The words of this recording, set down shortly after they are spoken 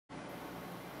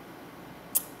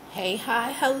Hey,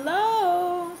 hi,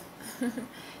 hello.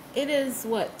 It is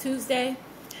what, Tuesday?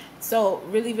 So,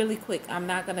 really, really quick, I'm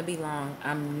not going to be long.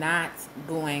 I'm not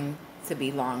going to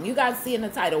be long. You guys see in the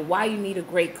title, Why You Need a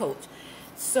Great Coach.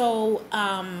 So,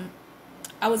 I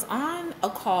was on a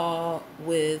call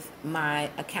with my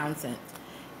accountant.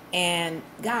 And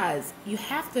guys, you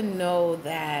have to know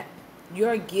that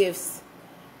your gifts,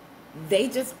 they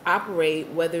just operate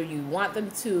whether you want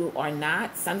them to or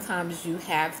not. Sometimes you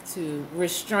have to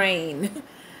restrain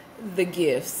the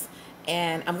gifts.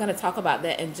 And I'm going to talk about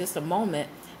that in just a moment.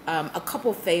 A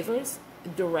couple favors,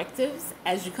 directives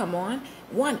as you come on.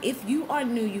 One, if you are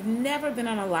new, you've never been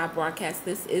on a live broadcast,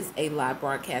 this is a live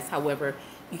broadcast. However,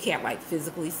 you can't like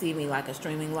physically see me like a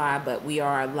streaming live, but we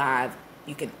are live.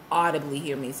 You can audibly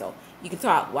hear me, so you can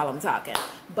talk while I'm talking.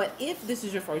 But if this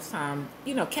is your first time,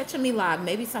 catching me live,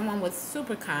 maybe someone was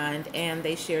super kind and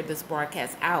they shared this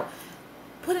broadcast out.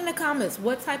 Put in the comments,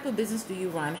 what type of business do you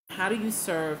run? How do you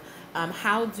serve?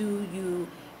 How do you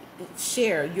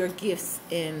share your gifts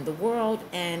in the world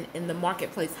and in the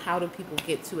marketplace? How do people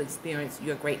get to experience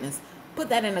your greatness? Put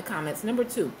that in the comments. Number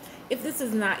two, if this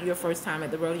is not your first time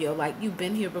at the rodeo, like you've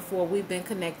been here before, we've been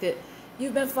connected,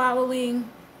 you've been following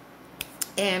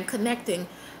and connecting,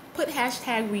 put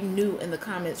hashtag renew in the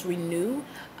comments. Renew.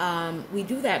 We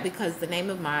do that because the name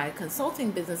of my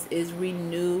consulting business is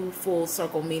Renew Full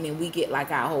Circle, meaning we get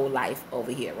like our whole life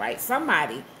over here, right?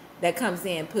 Somebody that comes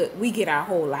in we get our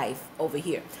whole life over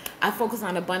here. I focus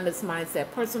on abundance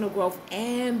mindset, personal growth,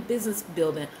 and business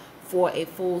building for a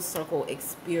full circle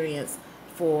experience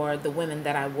for the women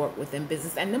that I work with in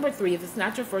business. And number three, if it's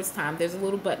not your first time, there's a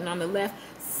little button on the left.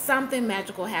 Something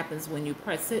magical happens when you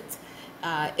press it.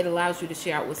 It allows you to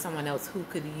share it with someone else who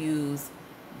could use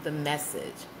the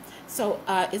message. So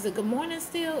is it good morning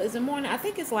still? Is it morning? I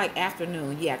think it's like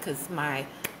afternoon. Yeah, because my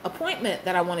appointment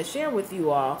that I want to share with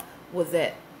you all was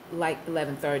at like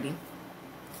 11:30.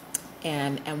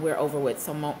 And we're over with.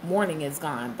 So morning is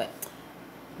gone. But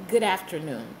good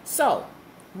afternoon. So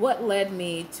what led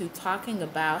me to talking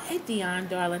about, hey, Dion,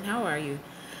 darling, how are you?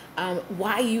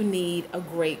 Why you need a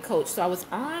great coach. So I was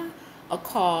on a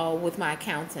call with my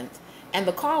accountant. And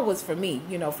the call was for me,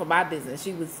 for my business.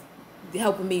 She was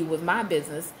helping me with my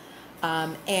business.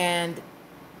 And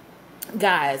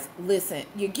guys, listen,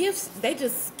 your gifts, they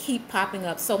just keep popping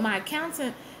up. So my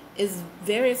accountant is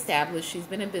very established. She's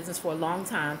been in business for a long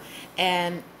time.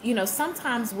 And,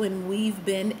 sometimes when we've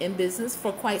been in business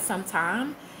for quite some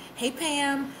time, hey,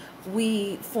 Pam,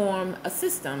 we form a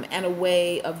system and a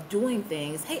way of doing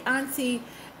things. Hey, Auntie,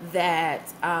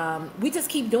 that we just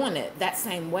keep doing it that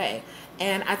same way.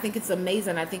 And I think it's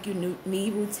amazing. I think you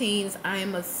need routines. I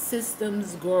am a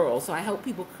systems girl, so I help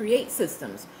people create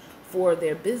systems for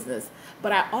their business.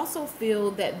 But I also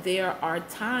feel that there are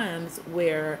times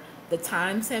where the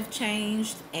times have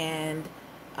changed and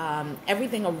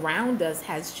everything around us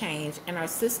has changed, and our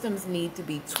systems need to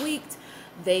be tweaked.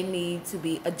 They need to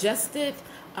be adjusted.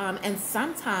 And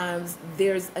sometimes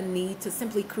there's a need to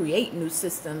simply create new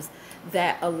systems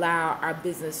that allow our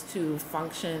business to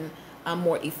function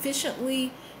more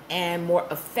efficiently and more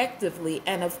effectively,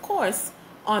 and of course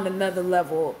on another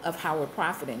level of how we're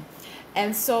profiting.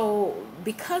 And so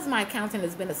because my accountant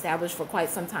has been established for quite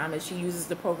some time and she uses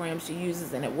the program she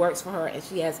uses and it works for her, and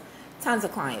she has tons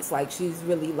of clients, like she's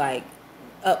really like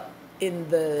up in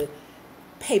the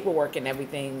paperwork and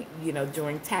everything,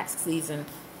 during tax season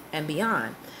and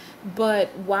beyond.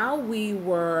 But while we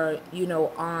were,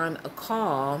 on a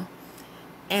call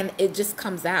and it just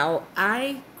comes out,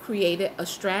 I created a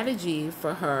strategy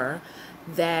for her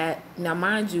that, now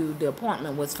mind you, the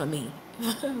appointment was for me,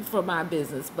 for my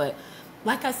business. But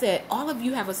like I said, all of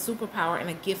you have a superpower and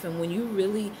a gift. And when you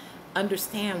really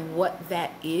understand what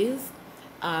that is,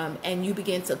 and you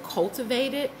begin to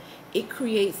cultivate it, it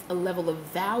creates a level of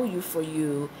value for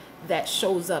you that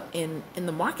shows up in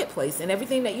the marketplace and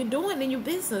everything that you're doing in your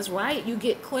business, right? You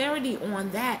get clarity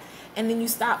on that, and then you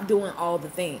stop doing all the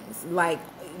things. Like,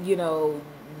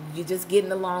 you're just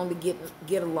getting along to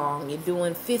get along. You're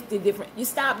doing 50 different, you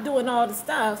stop doing all the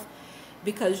stuff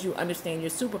because you understand your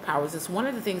superpowers. It's one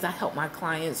of the things I help my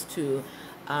clients to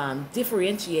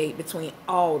differentiate between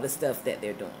all the stuff that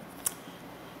they're doing.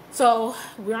 So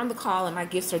we're on the call and my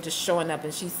gifts are just showing up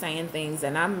and she's saying things,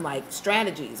 and I'm like,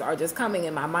 strategies are just coming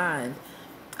in my mind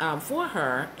for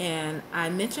her. And I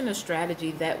mentioned a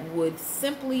strategy that would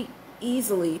simply,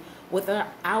 easily,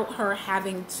 without her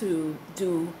having to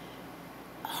do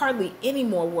hardly any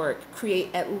more work,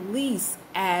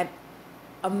 add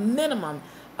a minimum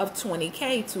of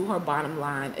 20K to her bottom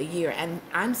line a year. And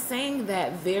I'm saying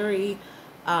that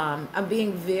I'm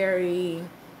being very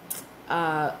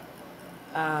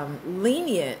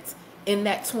lenient in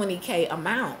that 20K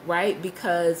amount, right?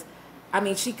 Because I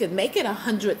mean, she could make it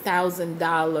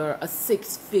 $100,000, a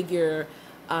six-figure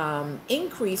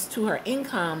increase to her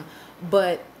income,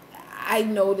 but I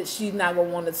know that she's not gonna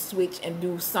want to switch and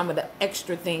do some of the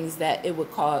extra things that it would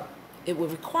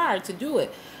require to do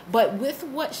it. But with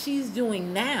what she's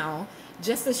doing now,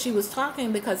 just as she was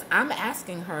talking, because I'm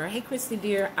asking her, hey, Christy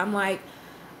dear, I'm like,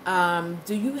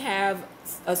 do you have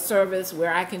a service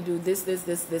where I can do this,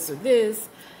 or this?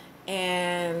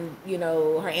 And, you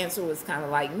know, her answer was kind of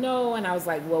like, no. And I was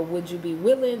like, well, would you be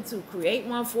willing to create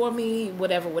one for me?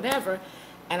 Whatever.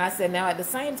 And I said, now at the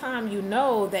same time, you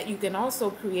know that you can also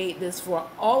create this for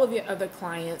all of your other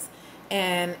clients,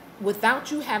 and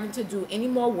without you having to do any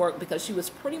more work, because she was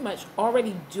pretty much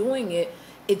already doing it.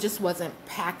 It just wasn't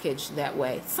packaged that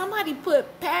way. Somebody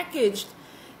put packaged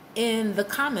in the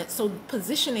comments. So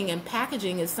positioning and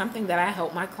packaging is something that I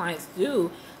help my clients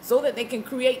do so that they can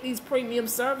create these premium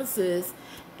services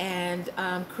and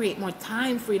create more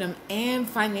time freedom and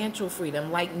financial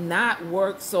freedom, like not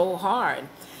work so hard.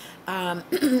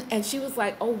 And she was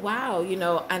like, oh, wow, you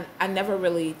know, I never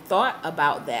really thought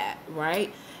about that,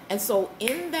 right? And so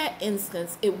in that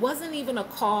instance, it wasn't even a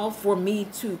call for me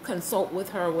to consult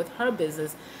with her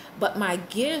business, but my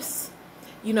gifts,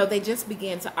 you know, they just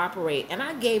began to operate. And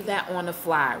I gave that on the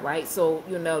fly, right? So,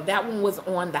 you know, that one was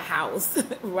on the house,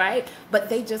 right? But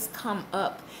they just come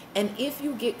up. And if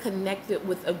you get connected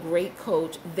with a great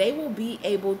coach, they will be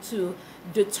able to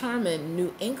determine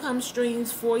new income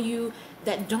streams for you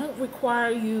that don't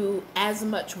require you as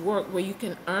much work, where you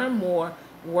can earn more,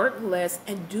 work less,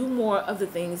 and do more of the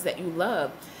things that you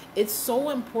love. It's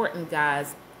so important,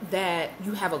 guys, that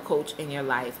you have a coach in your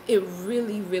life. It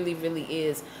really, really, really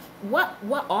is. What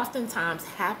oftentimes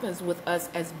happens with us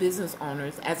as business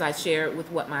owners, as I shared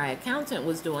with what my accountant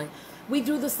was doing, we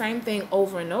do the same thing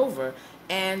over and over.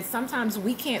 And sometimes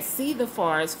we can't see the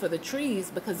forest for the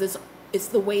trees because it's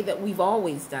the way that we've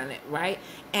always done it, right?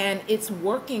 And it's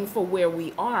working for where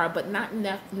we are, but not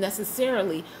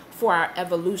necessarily for our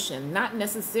evolution, not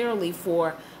necessarily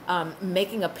for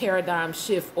making a paradigm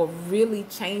shift or really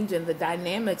changing the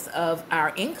dynamics of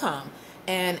our income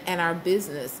and our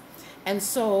business. And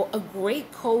so a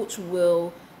great coach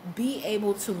will be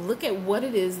able to look at what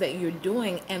it is that you're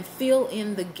doing and fill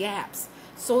in the gaps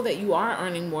so that you are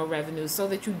earning more revenue, so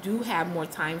that you do have more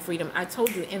time freedom. I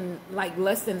told you in like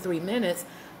less than 3 minutes,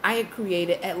 I had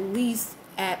created at least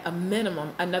at a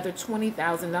minimum another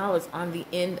 $20,000 on the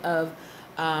end of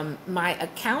my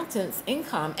accountant's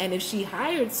income. And if she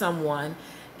hired someone,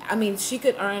 I mean, she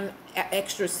could earn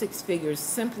extra six figures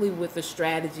simply with the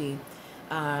strategy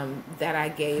that I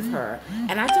gave her.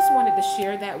 And I just wanted to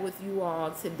share that with you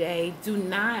all today. Do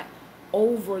not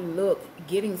overlook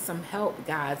getting some help,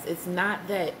 guys. It's not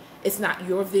that it's not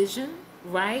your vision,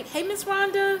 right? Hey, Miss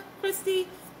Rhonda, Christy,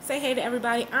 say hey to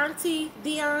everybody. Auntie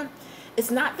Dion,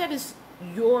 it's not that it's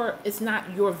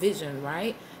not your vision,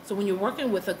 right? So when you're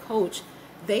working with a coach,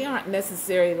 they aren't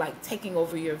necessarily like taking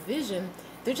over your vision.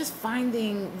 They're just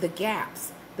finding the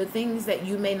gaps, the things that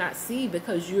you may not see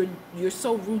because you're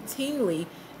so routinely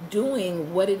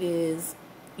doing what it is,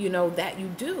 you know, that you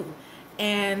do.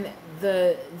 And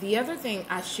the other thing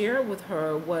I shared with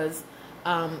her was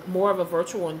more of a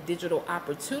virtual and digital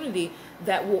opportunity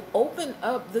that will open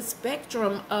up the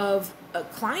spectrum of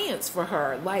clients for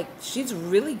her. Like, she's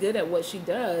really good at what she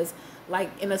does, like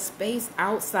in a space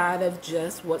outside of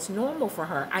just what's normal for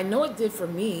her. I know it did for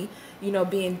me, you know,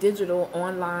 being digital,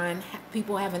 online,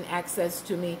 people having access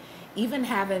to me, even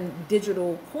having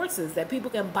digital courses that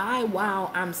people can buy while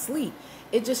I'm asleep.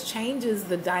 It just changes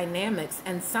the dynamics.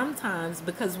 And sometimes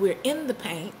because we're in the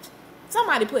paint,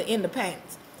 somebody put in the paint.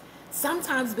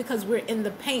 Sometimes because we're in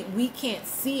the paint, we can't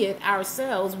see it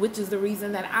ourselves, which is the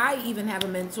reason that I even have a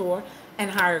mentor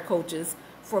and hire coaches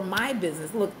for my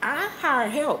business. Look, I hire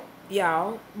help,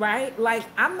 y'all, right? Like,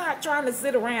 I'm not trying to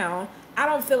sit around. I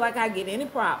don't feel like I get any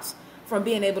props from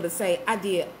being able to say I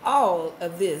did all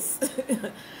of this,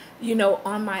 you know,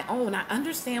 on my own. I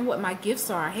understand what my gifts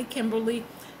are. Hey, Kimberly.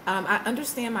 I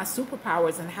understand my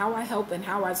superpowers and how I help and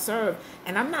how I serve.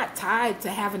 And I'm not tied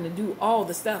to having to do all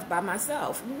the stuff by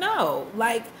myself. No,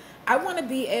 like, I want to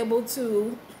be able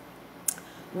to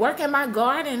work in my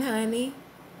garden, honey,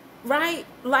 right?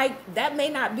 Like, that may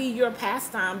not be your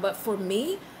pastime, but for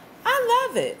me, I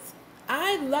love it.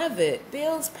 I love it.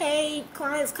 Bills paid,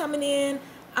 clients coming in.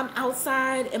 I'm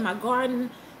outside in my garden.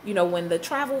 You know, when the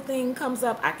travel thing comes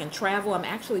up, I can travel. I'm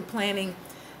actually planning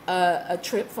a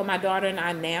trip for my daughter and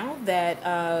I now that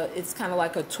it's kind of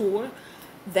like a tour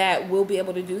that we'll be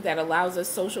able to do that allows us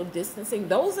social distancing.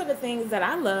 Those are the things that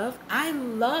I love. I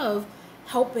love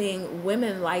helping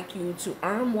women like you to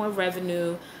earn more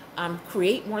revenue,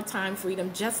 create more time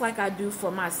freedom, just like I do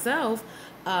for myself.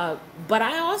 But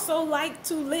I also like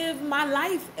to live my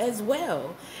life as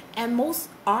well. And most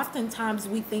oftentimes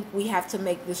we think we have to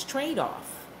make this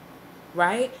trade-off,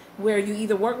 right? Where you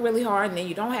either work really hard and then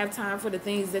you don't have time for the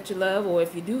things that you love, or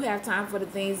if you do have time for the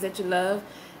things that you love,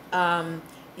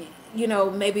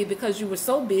 maybe because you were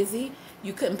so busy,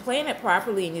 you couldn't plan it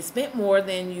properly and you spent more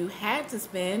than you had to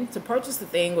spend to purchase the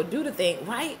thing or do the thing,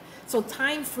 right? So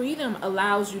time freedom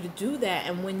allows you to do that.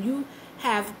 And when you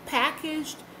have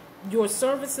packaged your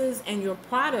services and your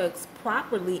products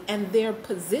properly and they're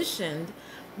positioned,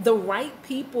 the right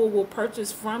people will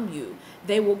purchase from you.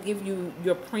 They will give you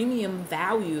your premium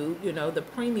value, the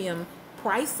premium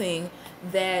pricing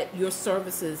that your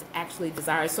services actually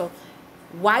desire. So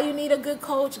why you need a good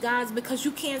coach, guys? Because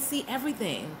you can't see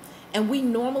everything. And we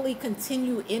normally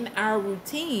continue in our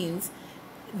routines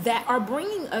that are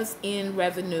bringing us in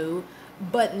revenue,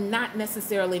 but not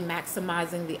necessarily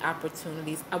maximizing the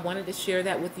opportunities. I wanted to share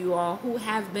that with you all who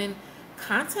have been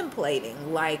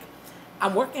contemplating, like,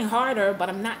 I'm working harder, but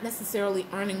I'm not necessarily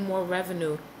earning more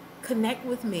revenue. Connect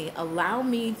with me. Allow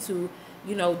me to,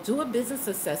 do a business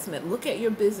assessment, look at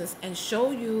your business and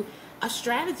show you a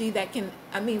strategy that can,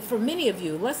 for many of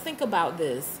you, let's think about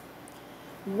this.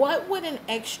 What would an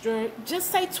extra,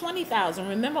 just say 20,000,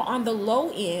 remember on the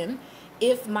low end,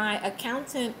 if my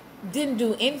accountant didn't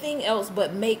do anything else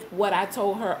but make what I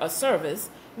told her a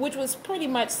service, which was pretty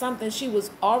much something she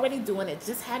was already doing, it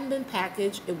just hadn't been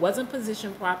packaged, it wasn't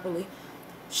positioned properly,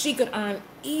 she could earn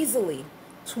easily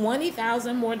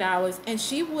 $20,000 more, and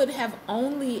she would have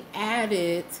only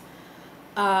added,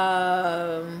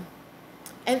 and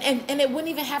it wouldn't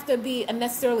even have to be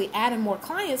necessarily adding more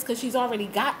clients because she's already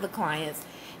got the clients.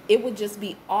 It would just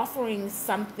be offering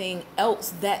something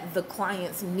else that the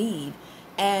clients need.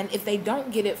 And if they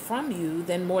don't get it from you,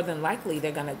 then more than likely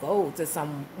they're going to go to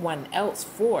someone else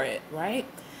for it, right?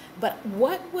 But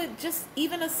what would just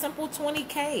even a simple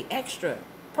 $20K extra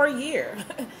per year,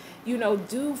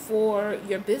 do for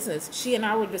your business? She and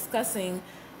I were discussing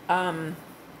some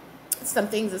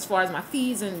things as far as my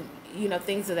fees and,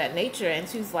 things of that nature. And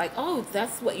she's like, oh,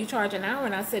 that's what you charge an hour?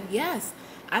 And I said, yes,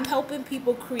 I'm helping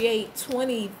people create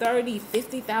 $20,000, $30,000,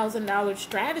 $50,000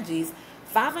 strategies.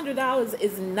 $500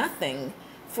 is nothing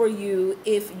for you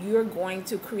if you're going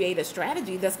to create a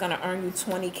strategy that's going to earn you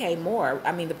 $20K more.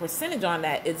 The percentage on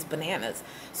that is bananas.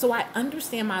 So I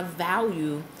understand my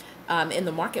value in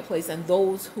the marketplace, and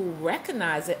those who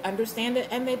recognize it, understand it,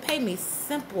 and they pay me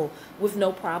simple with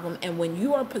no problem. And when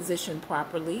you are positioned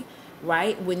properly,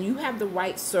 right, when you have the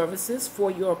right services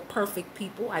for your perfect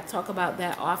people, I talk about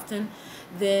that often,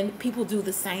 then people do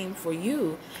the same for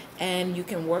you, and you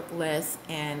can work less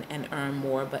and earn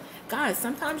more. But guys,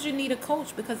 sometimes you need a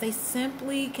coach because they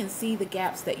simply can see the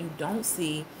gaps that you don't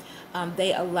see.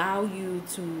 They allow you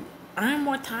to earn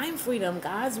more time freedom,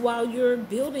 guys, while you're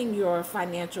building your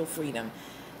financial freedom.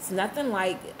 It's nothing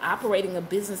like operating a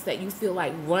business that you feel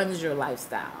like runs your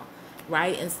lifestyle,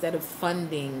 right? Instead of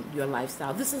funding your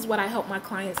lifestyle. This is what I help my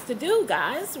clients to do,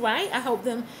 guys, right? I help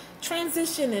them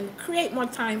transition and create more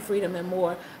time freedom and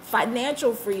more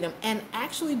financial freedom and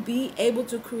actually be able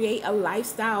to create a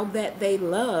lifestyle that they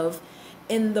love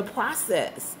in the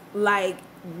process. Like,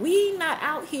 we not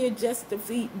out here just to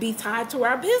be tied to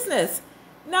our business.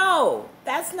 No,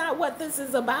 that's not what this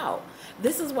is about.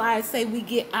 This is why I say we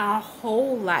get our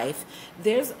whole life.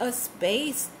 There's a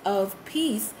space of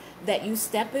peace that you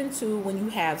step into when you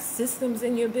have systems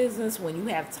in your business, when you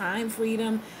have time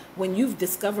freedom, when you've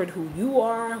discovered who you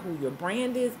are, who your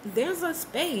brand is. There's a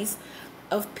space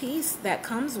of peace that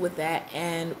comes with that.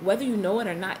 And whether you know it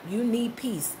or not, you need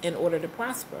peace in order to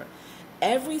prosper.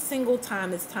 Every single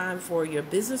time it's time for your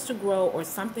business to grow or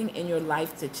something in your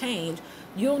life to change,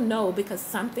 you'll know because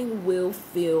something will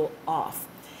feel off.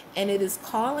 And it is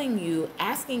calling you,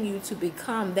 asking you to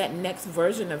become that next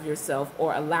version of yourself,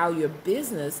 or allow your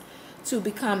business to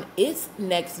become its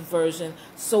next version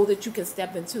so that you can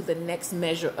step into the next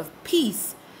measure of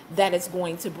peace that it's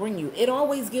going to bring you. It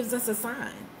always gives us a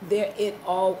sign.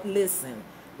 Listen,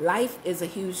 life is a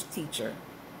huge teacher.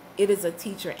 It is a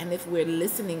teacher, and if we're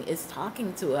listening, it's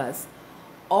talking to us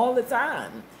all the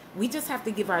time. We just have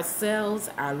to give ourselves,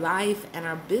 our life, and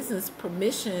our business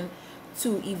permission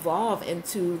to evolve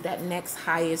into that next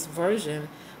highest version,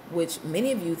 which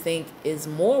many of you think is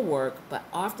more work, but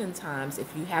oftentimes,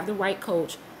 if you have the right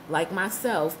coach, like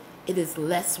myself, it is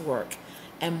less work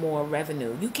and more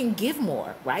revenue. You can give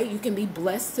more, right? You can be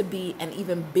blessed to be an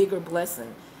even bigger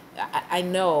blessing. I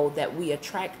know that we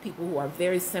attract people who are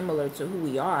very similar to who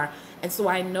we are. And so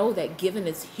I know that giving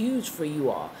is huge for you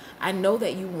all. I know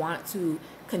that you want to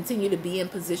continue to be in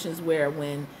positions where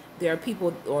when there are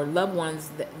people or loved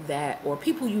ones that or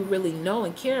people you really know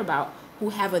and care about who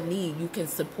have a need, you can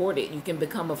support it. You can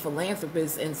become a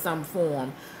philanthropist in some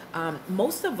form.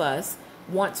 Most of us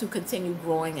want to continue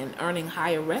growing and earning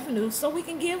higher revenue so we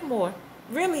can give more.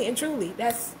 Really and truly,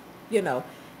 that's,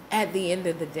 at the end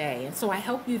of the day. And so I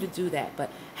help you to do that. But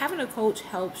having a coach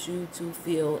helps you to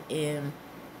fill in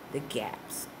the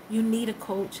gaps. You need a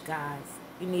coach, guys.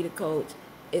 You need a coach.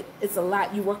 It's a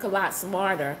lot. You work a lot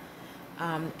smarter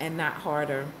and not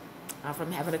harder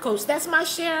from having a coach. That's my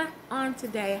share on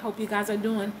today. I hope you guys are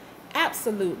doing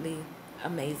absolutely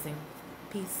amazing.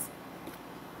 Peace.